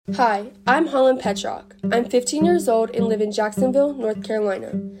Hi, I'm Holland Petrock. I'm 15 years old and live in Jacksonville, North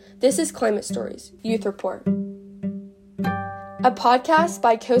Carolina. This is Climate Stories, Youth Report. A podcast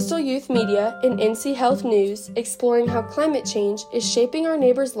by Coastal Youth Media and NC Health News exploring how climate change is shaping our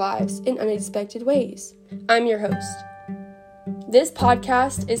neighbors' lives in unexpected ways. I'm your host. This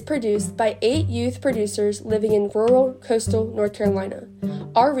podcast is produced by 8 youth producers living in rural, coastal North Carolina.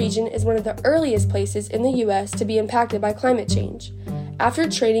 Our region is one of the earliest places in the U.S. to be impacted by climate change. After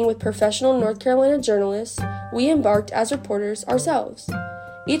training with professional North Carolina journalists, we embarked as reporters ourselves.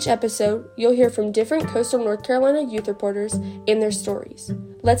 Each episode, you'll hear from different coastal North Carolina youth reporters and their stories.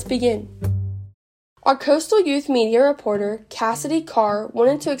 Let's begin. Our coastal youth media reporter, Cassidy Carr,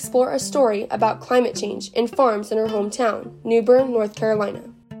 wanted to explore a story about climate change and farms in her hometown, New Bern, North Carolina.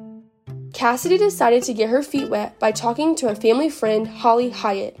 Cassidy decided to get her feet wet by talking to a family friend, Holly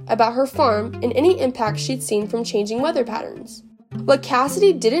Hyatt, about her farm and any impact she'd seen from changing weather patterns. What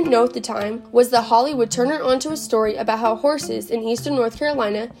Cassidy didn't know at the time was that Holly would turn her onto a story about how horses in eastern North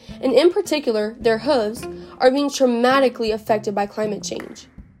Carolina, and in particular their hooves, are being dramatically affected by climate change.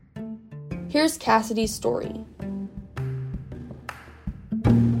 Here's Cassidy's story.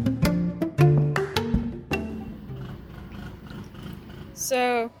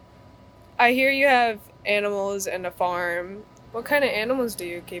 So, I hear you have animals and a farm. What kind of animals do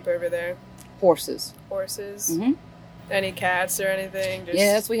you keep over there? Horses. Horses? Mm-hmm. Any cats or anything?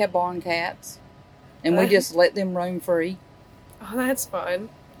 Yes, we have barn cats. And we just let them roam free. Oh, that's fun.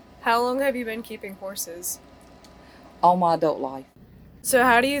 How long have you been keeping horses? All my adult life. So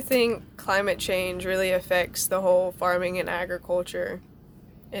how do you think climate change really affects the whole farming and agriculture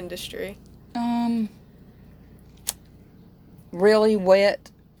industry? Really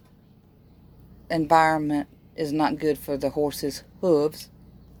wet environment is not good for the horses' hooves.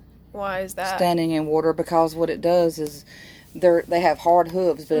 Why is that? Standing in water, because what it does is they have hard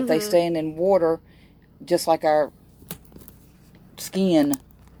hooves, but if they stand in water, just like our skin,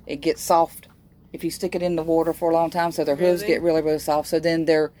 it gets soft if you stick it in the water for a long time, so their hooves get really, really soft, so then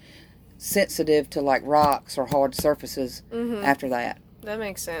they're sensitive to like rocks or hard surfaces after that. That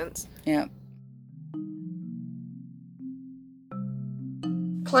makes sense. Yeah.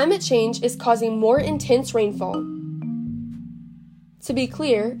 Climate change is causing more intense rainfall. To be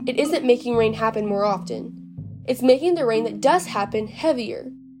clear, it isn't making rain happen more often. It's making the rain that does happen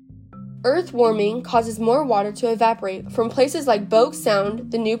heavier. Earth warming causes more water to evaporate from places like Bogue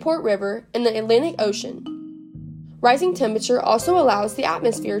Sound, the Newport River, and the Atlantic Ocean. Rising temperature also allows the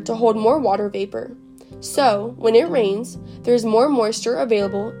atmosphere to hold more water vapor. So, when it rains, there's more moisture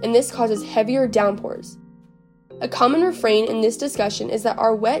available, and this causes heavier downpours. A common refrain in this discussion is that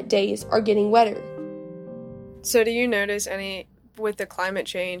our wet days are getting wetter. So do you notice with the climate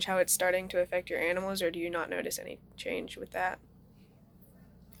change, how it's starting to affect your animals, or do you not notice any change with that?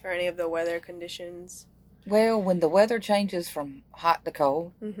 Or any of the weather conditions? Well, when the weather changes from hot to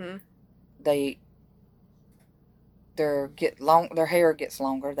cold, their hair gets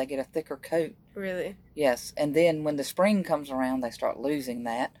longer, they get a thicker coat. Really? Yes, and then when the spring comes around, they start losing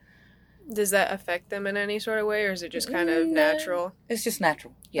that. Does that affect them in any sort of way, or is it just kind of natural? It's just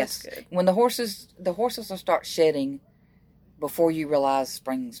natural, yes. That's good. When the horses will start shedding before you realize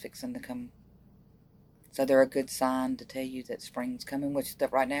spring's fixing to come. So they're a good sign to tell you that spring's coming, which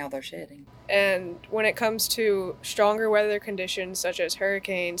right now they're shedding. And when it comes to stronger weather conditions such as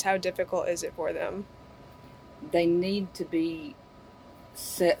hurricanes, how difficult is it for them? They need to be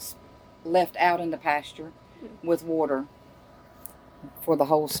left out in the pasture with water for the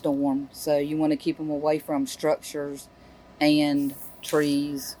whole storm. So you want to keep them away from structures and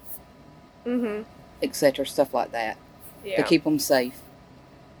trees, etc., stuff like that, to keep them safe.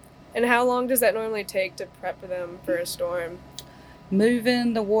 And how long does that normally take to prep them for a storm?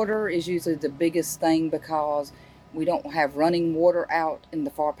 Moving the water is usually the biggest thing, because we don't have running water out in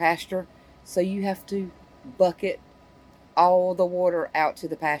the far pasture. So you have to bucket all the water out to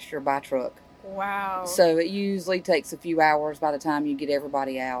the pasture by truck. Wow. So it usually takes a few hours by the time you get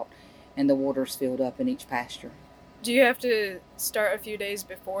everybody out and the water's filled up in each pasture. Do you have to start a few days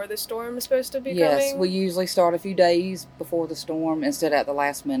before the storm is supposed to be coming? Yes, we usually start a few days before the storm instead of at the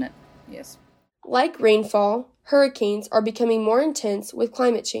last minute. Yes. Like rainfall, hurricanes are becoming more intense with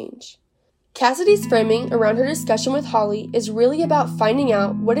climate change. Cassidy's framing around her discussion with Holly is really about finding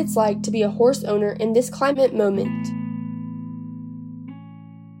out what it's like to be a horse owner in this climate moment.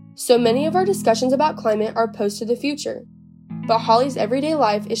 So many of our discussions about climate are posed to the future, but Holly's everyday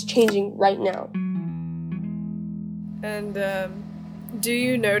life is changing right now. And do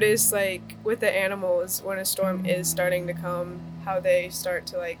you notice, like, with the animals, when a storm is starting to come, how they start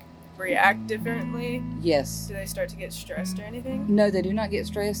to, like, react differently? Yes. Do they start to get stressed or anything? No, they do not get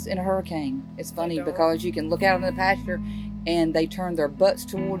stressed in a hurricane. It's funny don't? because you can look out in the pasture and they turn their butts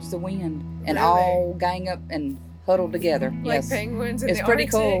towards the wind and Really? all gang up and huddle together. Like Yes. penguins in It's the pretty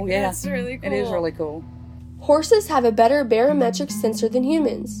Arctic? cool, yeah. That's really cool. It is really cool. Horses have a better barometric sensor than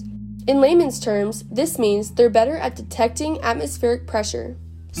humans. In layman's terms, this means they're better at detecting atmospheric pressure.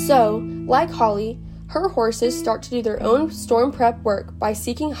 So, like Holly, her horses start to do their own storm prep work by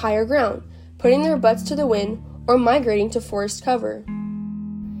seeking higher ground, putting their butts to the wind, or migrating to forest cover.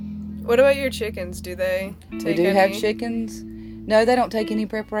 What about your chickens? Do they take We do any? have chickens. No, they don't take any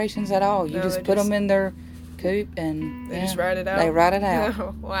preparations at all. You No, just they put just- them in their coop and They just ride it out? They ride it out.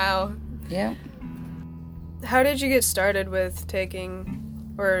 Oh, wow. Yeah. How did you get started with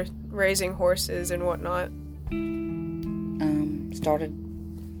taking or raising horses and whatnot? Started.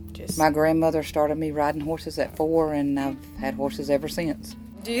 Just My grandmother started me riding horses at 4, and I've had horses ever since.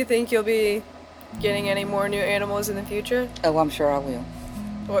 Do you think you'll be getting any more new animals in the future? Oh, I'm sure I will.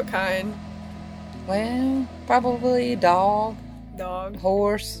 What kind? Well, probably dog, Dog?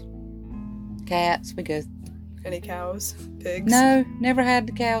 horse, cats. We go. Any cows? Pigs? No, never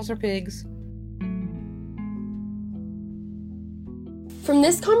had cows or pigs. From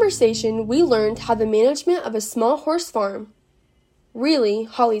this conversation, we learned how the management of a small horse farm, really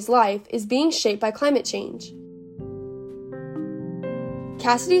Holly's life, is being shaped by climate change.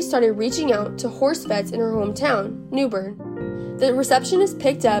 Cassidy started reaching out to horse vets in her hometown, Newbern. The receptionist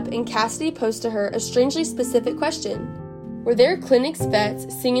picked up and Cassidy posed to her a strangely specific question. Were their clinic's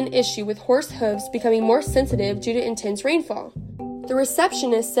vets seeing an issue with horse hooves becoming more sensitive due to intense rainfall? The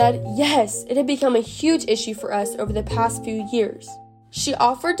receptionist said yes, it had become a huge issue for us over the past few years. She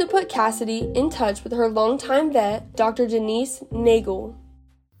offered to put Cassidy in touch with her longtime vet, Dr. Denise Nagel.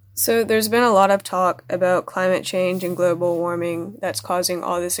 So there's been a lot of talk about climate change and global warming that's causing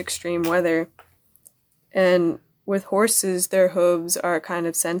all this extreme weather. And with horses, their hooves are kind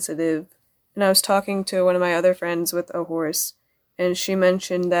of sensitive. And I was talking to one of my other friends with a horse, and she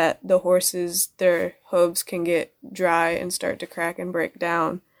mentioned that the horses, their hooves can get dry and start to crack and break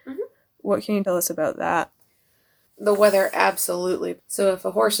down. Mm-hmm. What can you tell us about that? The weather, absolutely. So if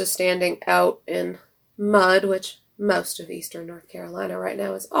a horse is standing out in mud, which most of eastern North Carolina right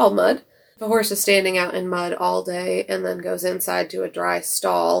now is all mud, if a horse is standing out in mud all day and then goes inside to a dry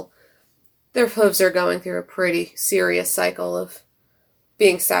stall, their hooves are going through a pretty serious cycle of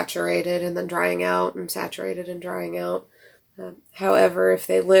being saturated and then drying out and saturated and drying out. However, if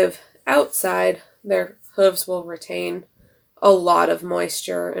they live outside, their hooves will retain a lot of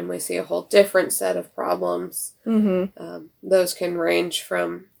moisture, and we see a whole different set of problems. Mm-hmm. Those can range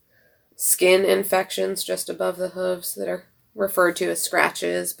from skin infections just above the hooves that are referred to as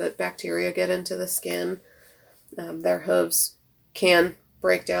scratches, but bacteria get into the skin. Their hooves can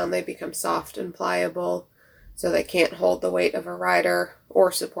break down. They become soft and pliable, so they can't hold the weight of a rider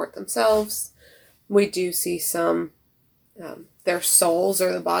or support themselves. We do see some, their soles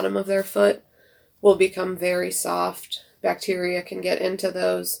or the bottom of their foot will become very soft. Bacteria can get into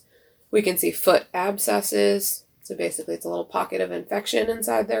those. We can see foot abscesses. So basically it's a little pocket of infection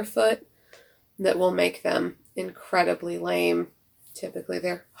inside their foot that will make them incredibly lame. Typically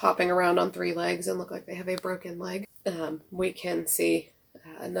they're hopping around on 3 legs and look like they have a broken leg. We can see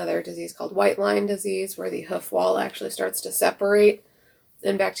another disease called white line disease, where the hoof wall actually starts to separate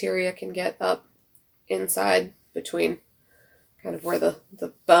and bacteria can get up inside between kind of where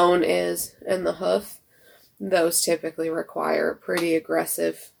the bone is and the hoof. Those typically require a pretty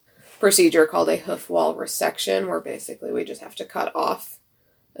aggressive procedure called a hoof wall resection, where basically we just have to cut off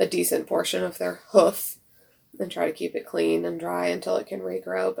a decent portion of their hoof and try to keep it clean and dry until it can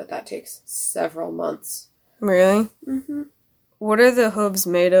regrow, but that takes several months. Really? Mm-hmm. What are the hooves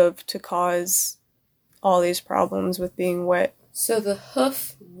made of to cause all these problems with being wet? So the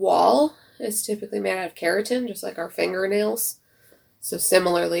hoof wall is typically made out of keratin, just like our fingernails. So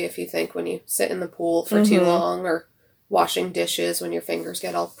similarly, if you think when you sit in the pool for too long or washing dishes when your fingers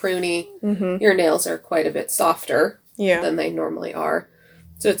get all pruny, your nails are quite a bit softer than they normally are.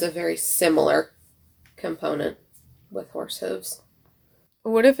 So it's a very similar component with horse hooves.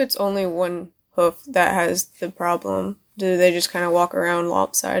 What if it's only one hoof that has the problem? Do they just kind of walk around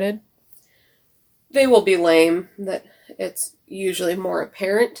lopsided? They will be lame. That it's usually more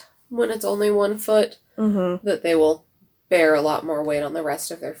apparent when it's only one foot that they will bear a lot more weight on the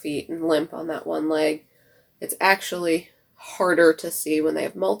rest of their feet and limp on that one leg. It's actually harder to see when they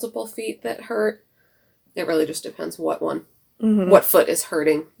have multiple feet that hurt. It really just depends what one, what foot is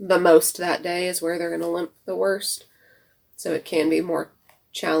hurting the most that day is where they're going to limp the worst. So it can be more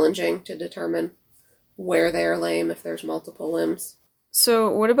challenging to determine where they are lame if there's multiple limbs. So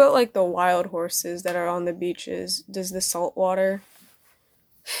what about like the wild horses that are on the beaches? Does the salt water?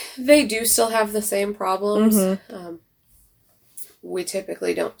 They do still have the same problems. Mm-hmm. We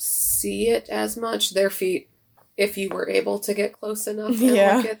typically don't see it as much. Their feet, if you were able to get close enough and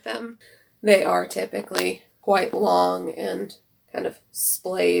look at them, they are typically quite long and kind of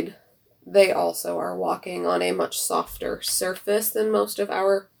splayed. They also are walking on a much softer surface than most of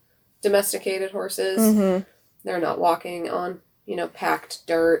our domesticated horses. Mm-hmm. They're not walking on, packed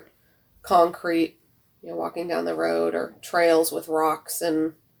dirt, concrete, walking down the road or trails with rocks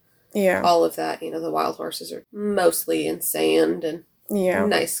and all of that. The wild horses are mostly in sand and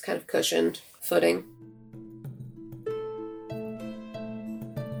nice kind of cushioned footing.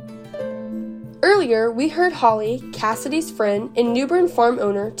 Earlier, we heard Holly, Cassidy's friend and New Bern farm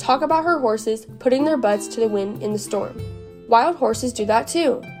owner, talk about her horses putting their butts to the wind in the storm. Wild horses do that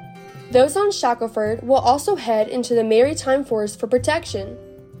too. Those on Shackelford will also head into the Maritime Forest for protection.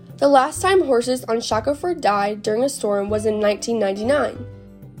 The last time horses on Shackelford died during a storm was in 1999.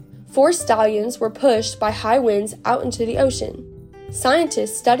 4 stallions were pushed by high winds out into the ocean.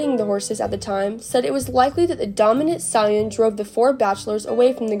 Scientists studying the horses at the time said it was likely that the dominant stallion drove the 4 bachelors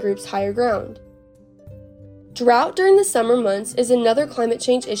away from the group's higher ground. Drought during the summer months is another climate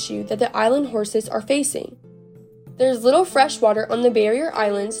change issue that the island horses are facing. There's little fresh water on the barrier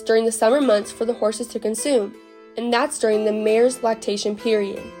islands during the summer months for the horses to consume, and that's during the mare's lactation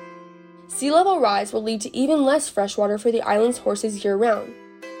period. Sea level rise will lead to even less fresh water for the island's horses year-round.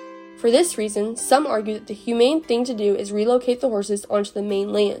 For this reason, some argue that the humane thing to do is relocate the horses onto the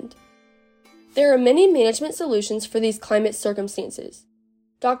mainland. There are many management solutions for these climate circumstances.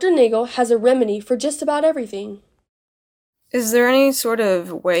 Dr. Nagel has a remedy for just about everything. Is there any sort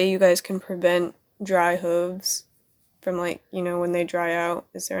of way you guys can prevent dry hooves from, when they dry out?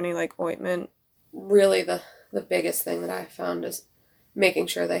 Is there any, ointment? Really, the biggest thing that I found is making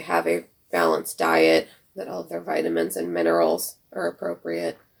sure they have a balanced diet, that all of their vitamins and minerals are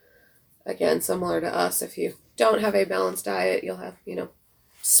appropriate. Again, similar to us, if you don't have a balanced diet, you'll have,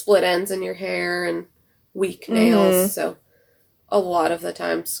 split ends in your hair and weak nails. Mm-hmm. So a lot of the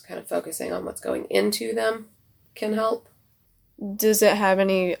times kind of focusing on what's going into them can help. Does it have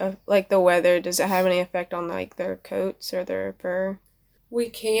any, the weather, does it have any effect on, their coats or their fur? We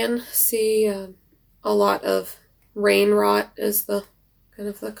can see a lot of rain rot is the kind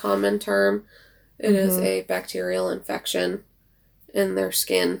of the common term. It is a bacterial infection in their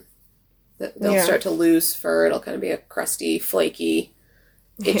skin. They'll start to lose fur. It'll kind of be a crusty, flaky,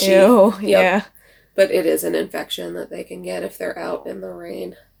 itchy. Ew, yeah. But it is an infection that they can get if they're out in the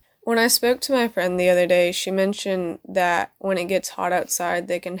rain. When I spoke to my friend the other day, she mentioned that when it gets hot outside,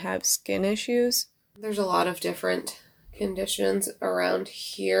 they can have skin issues. There's a lot of different conditions around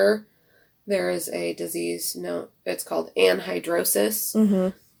here. There is a disease, it's called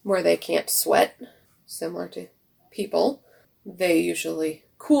anhydrosis, where they can't sweat, similar to people. They usually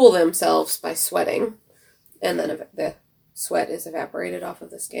cool themselves by sweating, and then the sweat is evaporated off of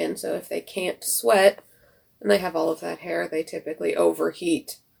the skin. So if they can't sweat, and they have all of that hair, they typically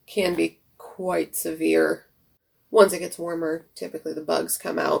overheat. Can be quite severe. Once it gets warmer, typically the bugs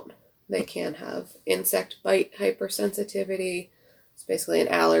come out. They can have insect bite hypersensitivity. It's basically an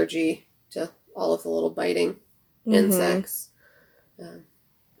allergy to all of the little biting insects.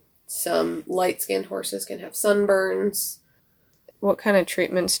 Some light-skinned horses can have sunburns. What kind of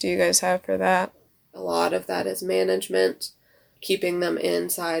treatments do you guys have for that? A lot of that is management, keeping them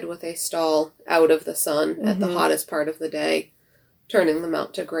inside with a stall out of the sun at the hottest part of the day, turning them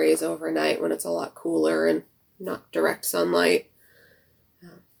out to graze overnight when it's a lot cooler and not direct sunlight.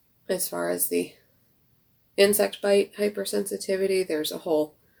 As far as the insect bite hypersensitivity, there's a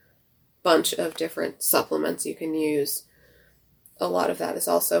whole bunch of different supplements you can use. A lot of that is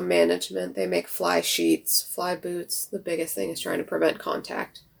also management. They make fly sheets, fly boots. The biggest thing is trying to prevent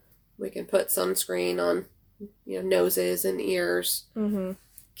contact. We can put sunscreen on, noses and ears,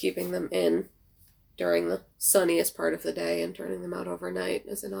 keeping them in during the sunniest part of the day and turning them out overnight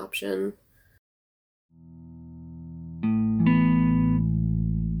is an option.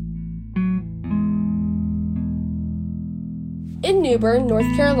 In New Bern,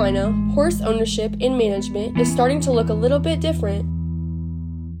 North Carolina, horse ownership and management is starting to look a little bit different.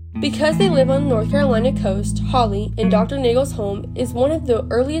 Because they live on the North Carolina coast, Holly and Dr. Nagel's home is one of the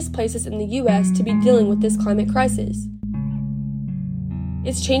earliest places in the U.S. to be dealing with this climate crisis.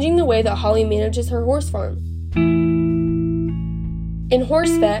 It's changing the way that Holly manages her horse farm. In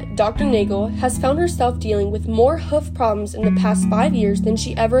horse vet, Dr. Nagel has found herself dealing with more hoof problems in the past 5 years than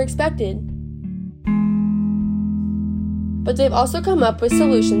she ever expected. But they've also come up with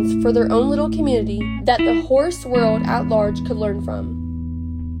solutions for their own little community that the horse world at large could learn from.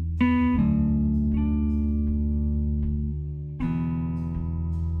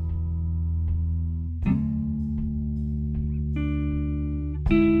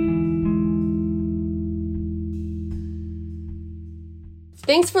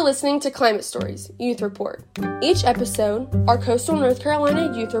 Thanks for listening to Climate Stories, Youth Report. Each episode, our coastal North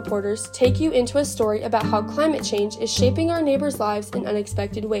Carolina youth reporters take you into a story about how climate change is shaping our neighbors' lives in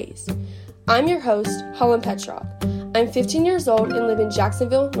unexpected ways. I'm your host, Holland Petrock. I'm 15 years old and live in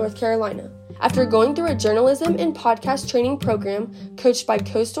Jacksonville, North Carolina. After going through a journalism and podcast training program coached by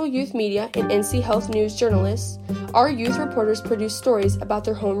Coastal Youth Media and NC Health News journalists, our youth reporters produce stories about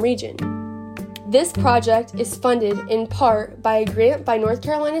their home region. This project is funded in part by a grant by North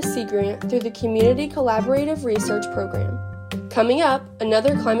Carolina Sea Grant through the Community Collaborative Research Program. Coming up,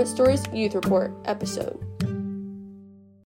 another Climate Stories Youth Report episode.